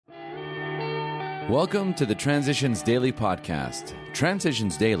Welcome to the Transitions Daily podcast.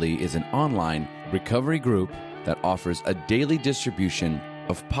 Transitions Daily is an online recovery group that offers a daily distribution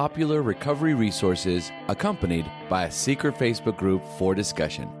of popular recovery resources accompanied by a secret Facebook group for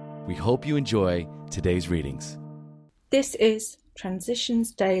discussion. We hope you enjoy today's readings. This is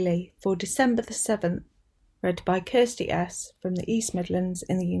Transitions Daily for December the 7th, read by Kirsty S. from the East Midlands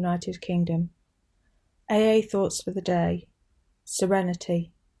in the United Kingdom. AA Thoughts for the Day.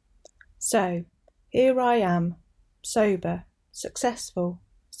 Serenity. So, here I am, sober, successful,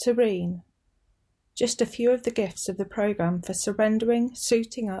 serene. Just a few of the gifts of the programme for surrendering,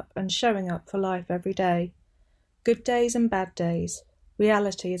 suiting up and showing up for life every day. Good days and bad days.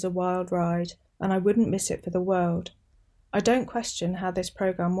 Reality is a wild ride, and I wouldn't miss it for the world. I don't question how this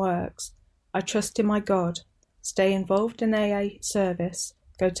programme works. I trust in my God, stay involved in AA service,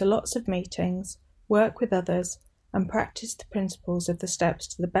 go to lots of meetings, work with others, and practice the principles of the steps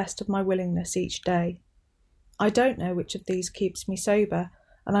to the best of my willingness each day. I don't know which of these keeps me sober,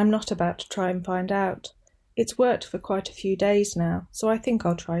 and I'm not about to try and find out. It's worked for quite a few days now, so I think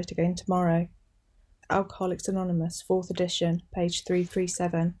I'll try it again tomorrow. Alcoholics Anonymous, 4th edition, page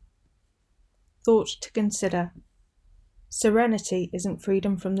 337. Thought to consider. Serenity isn't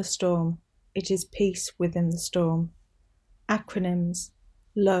freedom from the storm, it is peace within the storm. Acronyms.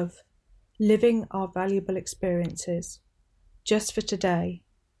 Love. Living our valuable experiences. Just for today.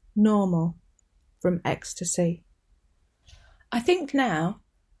 Normal. From ecstasy. I think now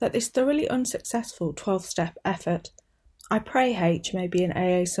that this thoroughly unsuccessful 12-step effort, I pray H may be in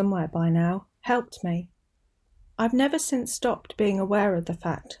AA somewhere by now, helped me. I've never since stopped being aware of the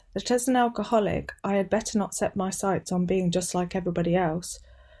fact that as an alcoholic I had better not set my sights on being just like everybody else,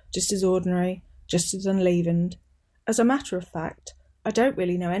 just as ordinary, just as unleavened. As a matter of fact, I don't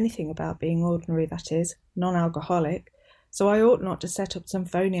really know anything about being ordinary, that is, non-alcoholic, so I ought not to set up some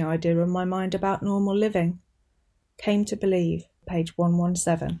phony idea in my mind about normal living. Came to believe, page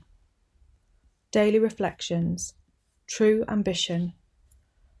 117. Daily Reflections. True Ambition.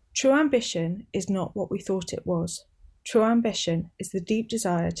 True ambition is not what we thought it was. True ambition is the deep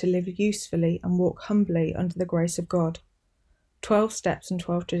desire to live usefully and walk humbly under the grace of God. 12 Steps and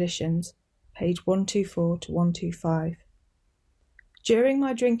 12 Traditions, page 124 to 125. During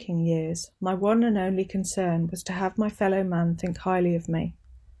my drinking years, my one and only concern was to have my fellow man think highly of me.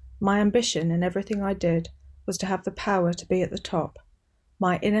 My ambition in everything I did was to have the power to be at the top.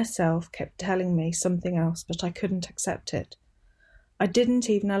 My inner self kept telling me something else, but I couldn't accept it. I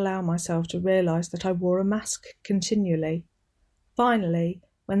didn't even allow myself to realise that I wore a mask continually. Finally,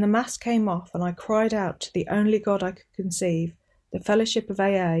 when the mask came off and I cried out to the only God I could conceive, the fellowship of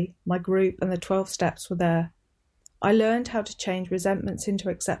AA, my group and the 12 steps were there. I learned how to change resentments into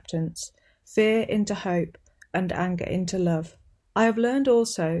acceptance, fear into hope, and anger into love. I have learned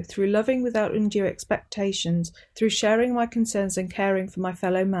also, through loving without undue expectations, through sharing my concerns and caring for my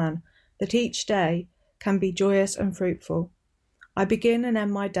fellow man, that each day can be joyous and fruitful. I begin and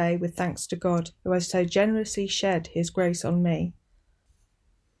end my day with thanks to God, who has so generously shed his grace on me.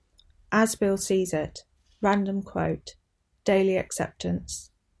 As Bill sees it. Random quote. Daily acceptance.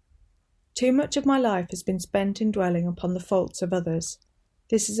 Too much of my life has been spent in dwelling upon the faults of others.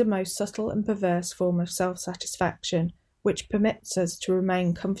 This is a most subtle and perverse form of self-satisfaction, which permits us to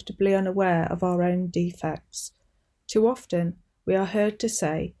remain comfortably unaware of our own defects. Too often we are heard to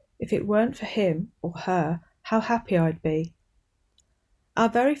say, if it weren't for him or her, how happy I'd be. Our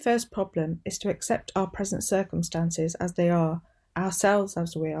very first problem is to accept our present circumstances as they are, ourselves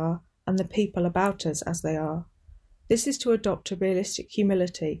as we are, and the people about us as they are. This is to adopt a realistic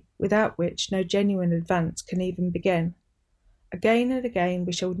humility, without which no genuine advance can even begin. Again and again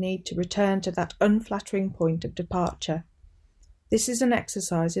we shall need to return to that unflattering point of departure. This is an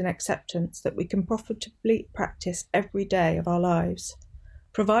exercise in acceptance that we can profitably practice every day of our lives.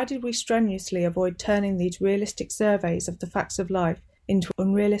 Provided we strenuously avoid turning these realistic surveys of the facts of life into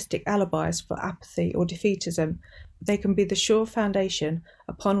unrealistic alibis for apathy or defeatism, they can be the sure foundation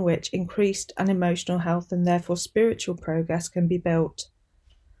upon which increased and emotional health and therefore spiritual progress can be built.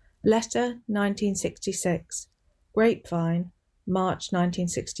 Letter 1966. Grapevine, March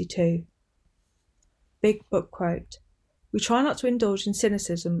 1962. Big Book quote. We try not to indulge in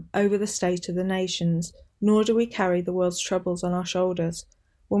cynicism over the state of the nations, nor do we carry the world's troubles on our shoulders.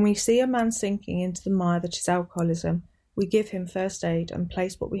 When we see a man sinking into the mire that is alcoholism, we give him first aid and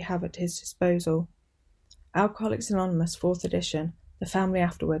place what we have at his disposal. Alcoholics Anonymous, 4th edition, The Family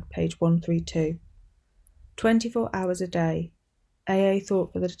Afterward, page 132. 24 hours a day. AA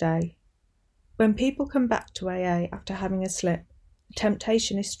Thought for the Day. When people come back to AA after having a slip, the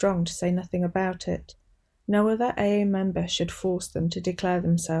temptation is strong to say nothing about it. No other AA member should force them to declare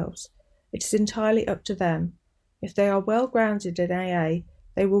themselves. It is entirely up to them. If they are well grounded in AA,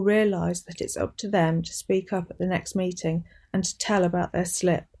 they will realise that it's up to them to speak up at the next meeting and to tell about their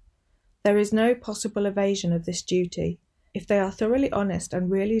slip. There is no possible evasion of this duty. If they are thoroughly honest and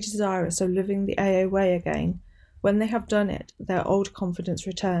really desirous of living the AA way again, when they have done it, their old confidence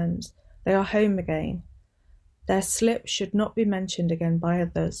returns. They are home again. Their slip should not be mentioned again by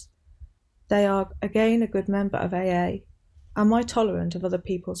others. They are again a good member of AA. Am I tolerant of other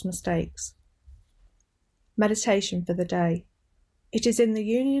people's mistakes? Meditation for the day. It is in the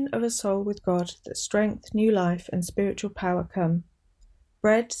union of a soul with God that strength, new life, and spiritual power come.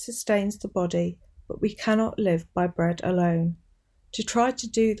 Bread sustains the body, but we cannot live by bread alone. To try to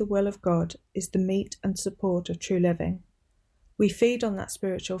do the will of God is the meat and support of true living. We feed on that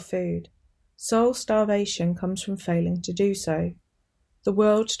spiritual food. Soul starvation comes from failing to do so. The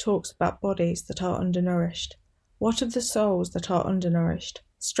world talks about bodies that are undernourished. What of the souls that are undernourished?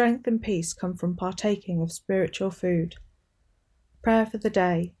 Strength and peace come from partaking of spiritual food. Prayer for the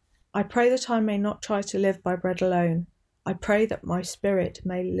day. I pray that I may not try to live by bread alone. I pray that my spirit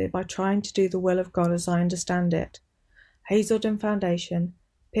may live by trying to do the will of God as I understand it. Hazelden Foundation,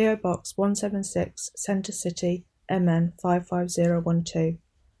 P.O. Box 176, Centre City, MN 55012.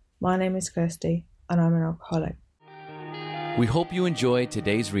 My name is Kirsty, and I'm an alcoholic. We hope you enjoyed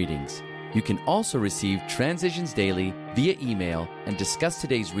today's readings. You can also receive Transitions Daily via email and discuss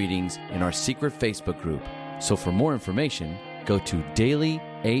today's readings in our secret Facebook group. So for more information, go to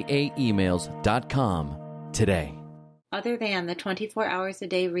dailyaaemails.com today. Other than the 24 hours a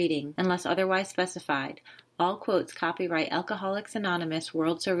day reading, unless otherwise specified, all quotes copyright Alcoholics Anonymous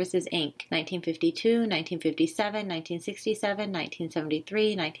World Services, Inc., 1952, 1957, 1967,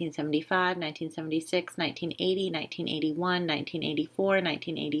 1973, 1975, 1976, 1980, 1981, 1984,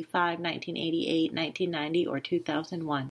 1985, 1988, 1990, or 2001.